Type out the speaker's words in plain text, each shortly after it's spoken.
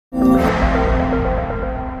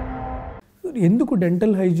ఎందుకు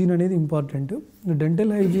dental hygiene అనేది important?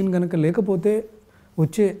 Dental hygiene కనుక లేకపోతే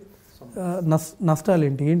వచ్చే నష్టాలు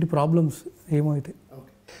ఏంటి ప్రాబ్లమ్స్ ఏమవుతాయి?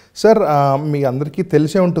 సార్, మీ అందరికీ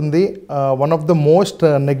తెలిసే ఉంటుంది, one of the most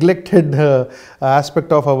neglected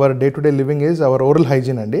aspect of our day to day living is our oral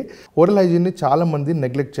hygiene అండి. ఓరల్ హైజీన్ని చాలామంది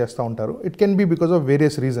నెగ్లెక్ట్ చేస్తూ ఉంటారు. It can be because of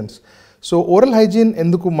various reasons. So oral hygiene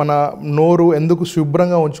ఎందుకు, మన నోరు ఎందుకు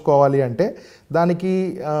శుభ్రంగా ఉంచుకోవాలి అంటే దానికి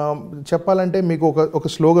చెప్పాలంటే మీకు ఒక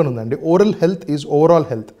స్లోగన్ ఉందండి, oral health is overall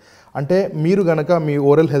health. అంటే మీరు కనుక మీ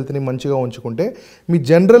ఓరల్ హెల్త్ని మంచిగా ఉంచుకుంటే మీ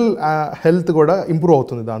జనరల్ హెల్త్ కూడా ఇంప్రూవ్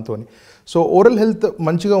అవుతుంది దాంతో. సో ఓరల్ హెల్త్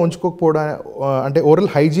మంచిగా ఉంచుకోకపోవడం అంటే ఓరల్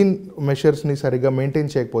హైజీన్ మెషర్స్ని సరిగ్గా మెయింటైన్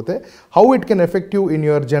చేయకపోతే how it can affect you in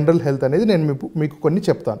your general health అనేది నేను మీకు కొన్ని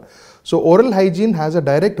చెప్తాను. So oral hygiene has a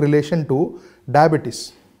direct relation to diabetes.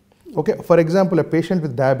 Okay, for example patient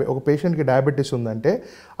with ఒక పేషెంట్కి డయాబెటీస్ ఉందంటే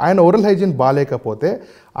ఆయన ఓరల్ హైజీన్ బాగాలేకపోతే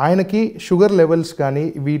ఆయనకి షుగర్ లెవెల్స్ కానీ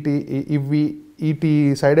వీటి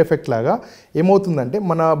సైడ్ ఎఫెక్ట్ లాగా ఏమవుతుందంటే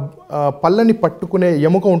మన పళ్ళని పట్టుకునే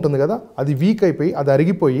ఎముక ఉంటుంది కదా, అది వీక్ అయిపోయి అది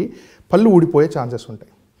అరిగిపోయి పళ్ళు ఊడిపోయే ఛాన్సెస్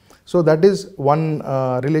ఉంటాయి. So that is one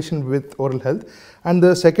relation with oral health. And the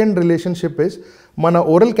second relationship is మన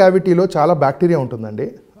ఓరల్ క్యావిటీలో చాలా బ్యాక్టీరియా ఉంటుందండి.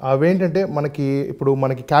 అవేంటంటే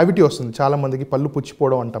మనకి క్యావిటీ వస్తుంది, చాలామందికి పళ్ళు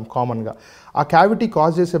పుచ్చిపోవడం అంటాం కామన్గా. ఆ క్యావిటీ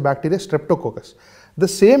కాజ్ చేసే bacteria streptococcus. The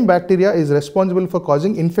same bacteria is responsible for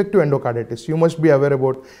causing infective endocarditis. You must be aware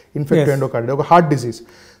about infective endocarditis, ఒక హార్ట్ డిసీజ్.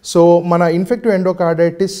 సో మన ఇన్ఫెక్టివ్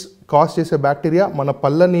ఎండోకార్డైటిస్ కాజ్ చేసే బ్యాక్టీరియా, మన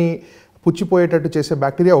పళ్ళని పుచ్చిపోయేటట్టు చేసే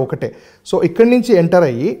బ్యాక్టీరియా ఒకటే. సో ఇక్కడి నుంచి ఎంటర్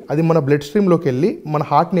అయ్యి అది మన బ్లడ్ స్ట్రీమ్లోకి వెళ్ళి మన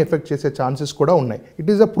హార్ట్ని ఎఫెక్ట్ చేసే ఛాన్సెస్ కూడా ఉన్నాయి. It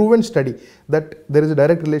is a proven study that there is a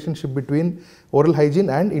direct relationship between oral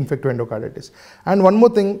hygiene and infective endocarditis. And one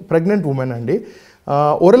more thing, pregnant women అండి,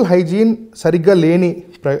 ఓరల్ హైజీన్ సరిగ్గా లేని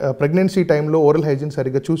ప్రెగ్నెన్సీ టైంలో ఓరల్ హైజీన్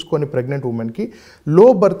సరిగ్గా చూసుకొని ప్రెగ్నెంట్ ఉమెన్కి లో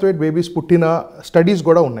బర్త్ వెయిట్ బేబీస్ పుట్టిన studies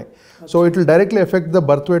కూడా ఉన్నాయి. So it will directly effect the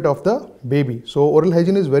birth weight of the baby. So oral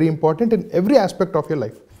hygiene is very important in every aspect of your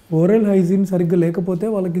life. Oral hygiene సరిగ్గా లేకపోతే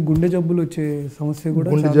వాళ్ళకి గుండె జబ్బులు వచ్చే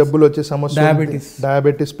సమస్య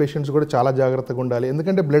డయాబెటీస్ పేషెంట్స్ కూడా చాలా జాగ్రత్తగా ఉండాలి.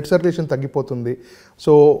 ఎందుకంటే బ్లడ్ సర్క్యులేషన్ తగ్గిపోతుంది.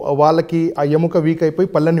 సో వాళ్ళకి ఆ ఎముక వీక్ అయిపోయి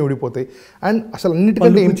పళ్ళన్నీ ఊడిపోతాయి. అండ్ అసలు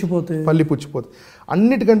పళ్ళు పుచ్చిపోతాయి.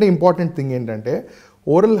 అన్నిటికంటే ఇంపార్టెంట్ థింగ్ ఏంటంటే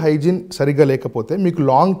ఓరల్ హైజీన్ సరిగ్గా లేకపోతే మీకు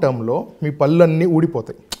లాంగ్ టర్మ్లో మీ పళ్ళన్నీ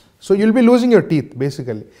ఊడిపోతాయి. So you will be losing your teeth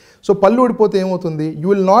basically. So పళ్ళు ఊడిపోతే ఏమవుతుంది, you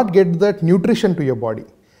will not get that nutrition to your body.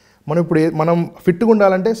 మనం ఫిట్గా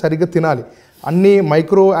ఉండాలంటే సరిగ్గా తినాలి. అన్ని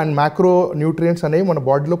మైక్రో అండ్ మ్యాక్రో న్యూట్రియంట్స్ అనేవి మన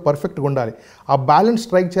బాడీలో పర్ఫెక్ట్గా ఉండాలి. ఆ బ్యాలెన్స్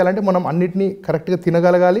స్ట్రైక్ చేయాలంటే మనం అన్నిటినీ కరెక్ట్గా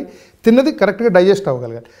తినగలగాలి, తిన్నది కరెక్ట్గా డైజెస్ట్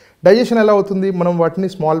అవ్వగలగాలి. డైజెషన్ ఎలా అవుతుంది, మనం వాటిని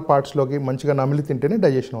స్మాల్ పార్ట్స్లోకి మంచిగా నమిలి తింటేనే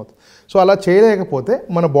డైజెషన్ అవుతుంది. సో అలా చేయలేకపోతే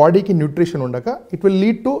మన బాడీకి న్యూట్రిషన్ ఉండక it will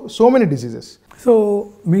lead to so many diseases. So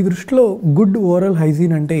మీ దృష్టిలో గుడ్ ఓరల్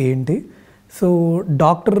హైజీన్ అంటే ఏంటి? సో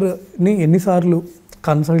డాక్టర్ని ఎన్నిసార్లు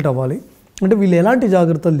కన్సల్ట్ అవ్వాలి, అంటే వీళ్ళు ఎలాంటి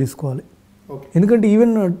జాగ్రత్తలు తీసుకోవాలి? ఎందుకంటే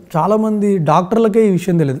ఈవెన్ చాలామంది డాక్టర్లకే ఈ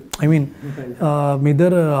విషయం తెలియదు. ఐ మీన్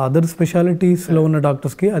అదర్ స్పెషాలిటీస్లో ఉన్న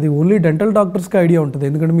డాక్టర్స్కి అది ఓన్లీ డెంటల్ డాక్టర్స్కి ఐడియా ఉంటుంది,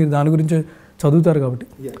 ఎందుకంటే మీరు దాని గురించి చదువుతారు కాబట్టి.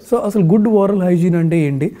 సో అసలు గుడ్ ఓరల్ హైజీన్ అంటే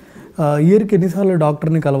ఏంటి, ఇయర్కి ఎన్నిసార్లు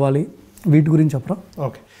డాక్టర్ని కలవాలి, వీటి గురించి చెప్పరా?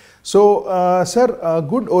 Okay, so sir,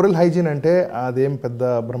 good oral hygiene అంటే అదేం పెద్ద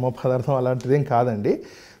బ్రహ్మ పదార్థం అలాంటిదేం కాదండి.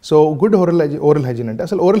 సో గుడ్ ఓరల్ హైజీన్ అంటే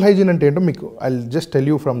అసలు ఓరల్ హైజీన్ అంటే ఏంటో మీకు I just tell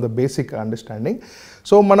you from the basic understanding.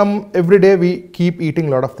 So మనం everyday we keep eating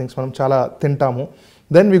lot of things, మనం చాలా తింటాము.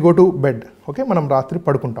 Then we go to bed. Okay, మనం రాత్రి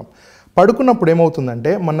పడుకుంటాం. పడుకున్నప్పుడు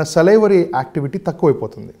ఏమవుతుందంటే మన సలైవరీ యాక్టివిటీ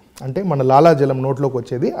తక్కువైపోతుంది. అంటే మన లాలాజలం నోట్లోకి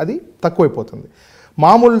వచ్చేది అది తక్కువైపోతుంది.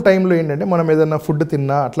 మామూలు టైంలో ఏంటంటే మనం ఏదైనా ఫుడ్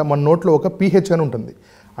తిన్నా అట్లా మన నోట్లో ఒక pH అని ఉంటుంది,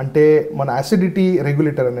 అంటే మన అసిడిటీ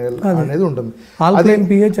రెగ్యులేటర్ అనేది ఉంటుంది. Alkaline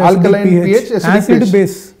pH, acid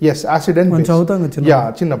base. Yes, acid and base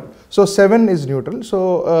చిన్నప్పుడు. So 7 is neutral. సో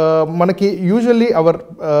మనకి usually hour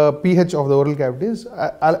pH of the oral cavities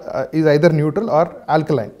is either neutral are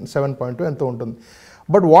alkaline, 7.2 ఎంతో ఉంటుంది.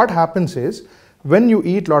 But what happens is when you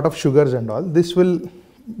eat lot of sugars and all, this will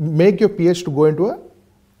make your pH to go into a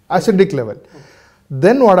acidic level.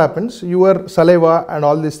 Then what happens, your saliva and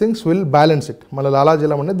all these things will balance it. మన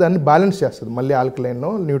లాలాజలం అనేది దాన్ని balance చేస్తుంది మళ్ళీ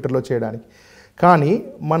ఆల్కలైన్లో న్యూట్రల్లో చేయడానికి. కానీ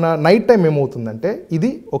మన night time ఏమవుతుందంటే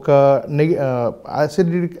ఇది ఒక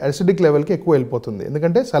అసిడిక్ లెవెల్కి ఎక్కువ వెళ్ళిపోతుంది,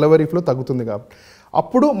 ఎందుకంటే సలవరీ ఫ్లో తగ్గుతుంది కాబట్టి.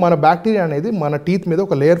 అప్పుడు మన బ్యాక్టీరియా అనేది మన టీత్ మీద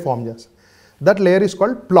ఒక లేయర్ ఫామ్ చేస్తుంది. That layer is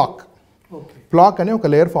called plaque అనే ఒక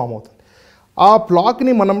లేయర్ ఫామ్ అవుతుంది. ఆ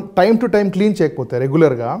ప్లాక్ని మనం టైం టు టైం క్లీన్ చేయకపోతే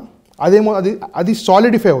రెగ్యులర్గా అది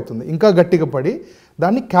సాలిడిఫై అవుతుంది, ఇంకా గట్టిగా పడి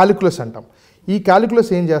దాన్ని క్యాలిక్యులస్ అంటాం. ఈ క్యాలిక్యులస్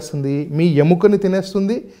ఏం చేస్తుంది, మీ ఎముకని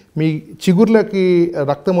తినేస్తుంది, మీ చిగుర్లకి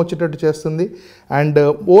రక్తం వచ్చేటట్టు చేస్తుంది, అండ్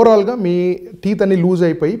ఓవరాల్గా మీ టీత్ అన్ని లూజ్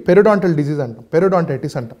అయిపోయి పెరిడాంటల్ డిజీజ్ అంటాం,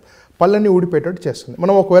 పెరిడాంటైటిస్ అంటాం, పళ్ళని ఊడిపోయేటట్టు చేస్తుంది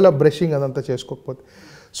మనం ఒకవేళ బ్రషింగ్ అదంతా చేసుకోకపోతే.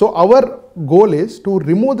 So our goal is to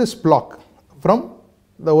remove this plaque from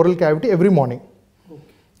the oral cavity every morning.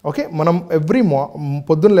 Okay, మనం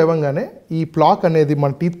పొద్దున్న లేవంగానే ఈ ప్లాక్ అనేది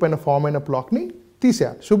మన టీత్ పైన ఫామ్ అయిన ప్లాక్ని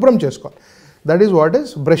తీసేయాలి, శుభ్రం చేసుకోవాలి. That is what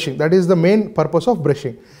is brushing, that is the main purpose of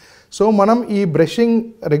brushing. So మనం ఈ బ్రషింగ్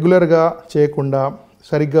రెగ్యులర్గా చేయకుండా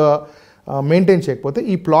సరిగ్గా మెయింటైన్ చేయకపోతే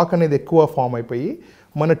ఈ ప్లాక్ అనేది ఎక్కువ ఫామ్ అయిపోయి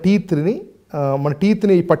మన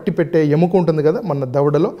టీత్ని పట్టి పెట్టే ఎముక ఉంటుంది కదా మన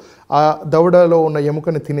దవడలో, ఆ దవడలో ఉన్న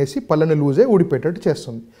ఎముకని తినేసి పళ్ళని లూజే ఊడిపోయేటట్టు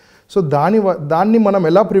చేస్తుంది. సో దాన్ని మనం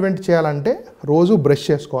ఎలా ప్రివెంట్ చేయాలంటే రోజు బ్రష్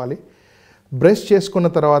చేసుకోవాలి. బ్రష్ చేసుకున్న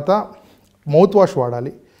తర్వాత మౌత్ వాష్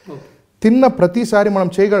వాడాలి. తిన్న ప్రతిసారి మనం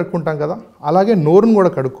చేయగలుగుకుంటాం కదా, అలాగే నోరును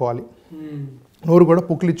కూడా కడుక్కోవాలి, నోరు కూడా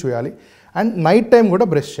పుక్కిలి చూయాలి. అండ్ నైట్ టైం కూడా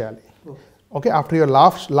బ్రష్ చేయాలి. Okay, after your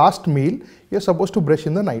last meal you're suppose to brush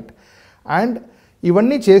in the night. And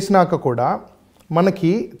ఇవన్నీ చేసినాక కూడా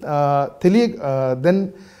మనకి then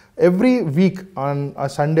every week on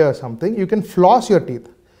Sunday or something you can floss your teeth.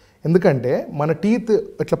 ఎందుకంటే మన టీత్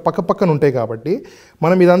ఇట్లా పక్కన ఉంటాయి కాబట్టి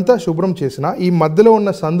మనం ఇదంతా శుభ్రం చేసినా ఈ మధ్యలో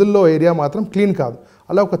ఉన్న సందుల్లో ఏరియా మాత్రం క్లీన్ కాదు.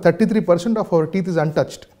 అలా ఒక 33% of our teeth is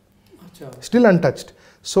untouched, still untouched.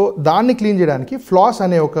 So దాన్ని క్లీన్ చేయడానికి ఫ్లాస్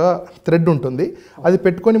అనే ఒక థ్రెడ్ ఉంటుంది, అది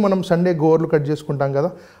పెట్టుకొని మనం సండే గోర్లు కట్ చేసుకుంటాం కదా,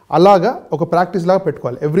 అలాగా ఒక ప్రాక్టీస్ లాగా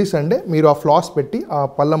పెట్టుకోవాలి. ఎవ్రీ సండే మీరు ఆ ఫ్లాస్ పెట్టి ఆ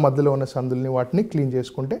పళ్ళ మధ్యలో ఉన్న సందుల్ని వాటిని క్లీన్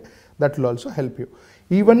చేసుకుంటే that will also help you.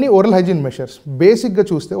 ఇవన్నీ ఓరల్ హైజీన్ మెషర్స్. బేసిక్గా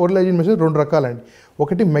చూస్తే ఓరల్ హైజీన్ మెషర్స్ 2 రకాలండి.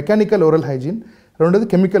 ఒకటి మెకానికల్ ఓరల్ హైజీన్, రెండోది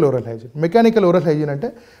chemical oral hygiene. Mechanical oral hygiene అంటే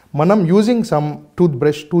మనం using some tooth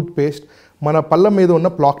brush, tooth paste మన పళ్ళ మీద ఉన్న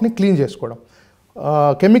ప్లాక్ని క్లీన్ చేసుకోవడం.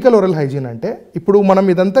 కెమికల్ ఓరల్ హైజీన్ అంటే ఇప్పుడు మనం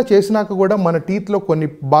ఇదంతా చేసినాక కూడా మన టీత్లో కొన్ని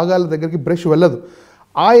భాగాల దగ్గరికి బ్రష్ వెళ్ళదు,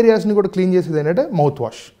 ఆ ఏరియాస్ని కూడా క్లీన్ చేసేది ఏంటంటే మౌత్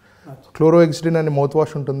వాష్. క్లోరోఎక్సిడిన్ అనే మౌత్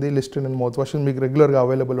వాష్ ఉంటుంది, లిస్టిన్ అనే మౌత్ వాష్ మీకు రెగ్యులర్గా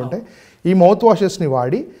అవైలబుల్ ఉంటాయి. ఈ మౌత్ వాషెస్ని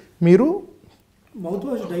వాడి మీరు మౌత్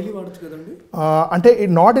వాష్ డైలీ వాడచ్చు కదండి? అంటే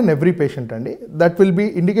నాట్ ఇన్ ఎవ్రీ పేషెంట్ అండి, that will be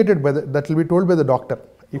indicated by that will be told by the doctor.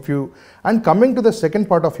 If you and coming to the second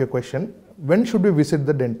part of your question, when should we visit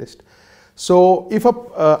the dentist? So if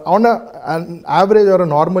an average or a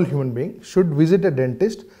normal human being should visit a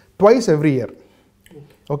dentist twice every year.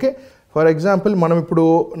 Okay, for example మనం ఇప్పుడు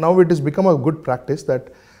now it has become a good practice that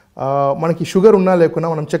మనకి sugar ఉన్నా లేకున్నా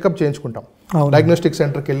మనం checkup చేయించుకుంటాం. Diagnostic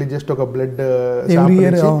సెంటర్కి వెళ్ళి just ఒక blood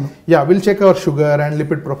will check our sugar and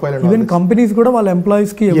lipid profile. Even companies కూడా వాళ్ళ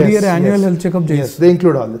ఎంప్లాయీస్ కి every year annual health checkup చేస్తారు. They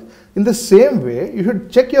include all this. In the same way you should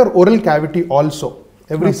check your oral cavity also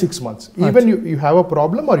every 6 months. Even you have a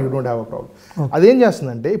problem or you don't have a problem. అదేం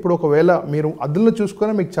చేస్తుందంటే ఇప్పుడు ఒకవేళ మీరు అద్దంలో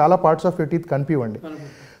చూసుకున్నా మీకు చాలా parts of your teeth కనిపివ్వండి.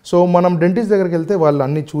 So మనం డెంటిస్ట్ దగ్గరికి వెళ్తే వాళ్ళు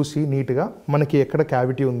అన్నీ చూసి నీట్గా మనకి ఎక్కడ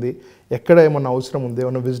క్యావిటీ ఉంది, ఎక్కడ ఏమన్నా అవసరం ఉంది,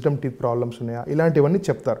 ఏమన్నా విజ్డమ్ టీత్ ప్రాబ్లమ్స్ ఉన్నాయా, ఇలాంటివన్నీ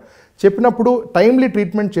చెప్తారు. చెప్పినప్పుడు టైమ్లీ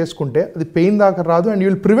ట్రీట్మెంట్ చేసుకుంటే అది పెయిన్ దాకా రాదు and you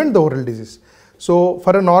will prevent the oral disease. So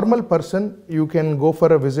for a normal person you can go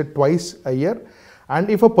for a visit twice a year. And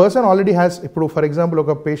if a person already has, ఇప్పుడు for example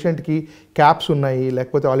ఒక పేషెంట్కి caps ఉన్నాయి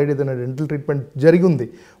లేకపోతే already ఏదైనా dental treatment జరిగి ఉంది,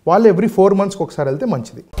 వాళ్ళు every 4 months ఒకసారి వెళ్తే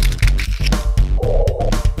మంచిది.